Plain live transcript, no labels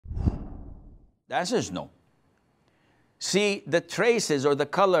The answer is no. See, the traces or the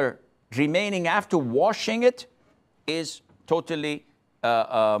color remaining after washing it is totally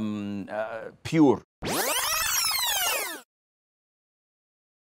pure.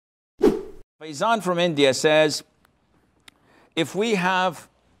 Faizan from India says, if we have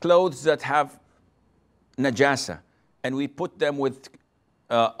clothes that have najasa and we put them with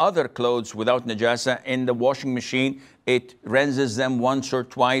other clothes without najasa in the washing machine, it rinses them once or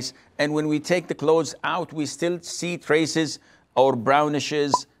twice, and when we take the clothes out, we still see traces or brown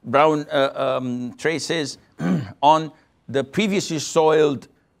traces on the previously soiled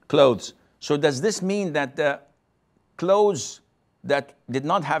clothes. So does this mean that the clothes that did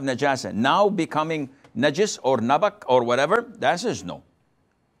not have najasa now becoming najis or nabak or whatever? The answer is no.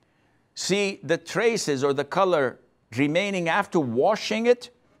 See, the traces or the color remaining after washing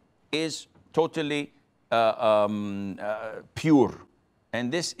it is totally pure.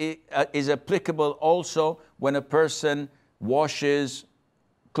 And this is applicable also when a person washes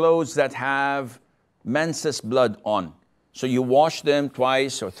clothes that have menses blood on. So you wash them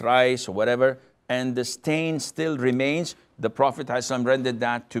twice or thrice or whatever, and the stain still remains. The Prophet ﷺ rendered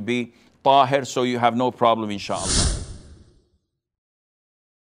that to be tahir, so you have no problem, inshallah.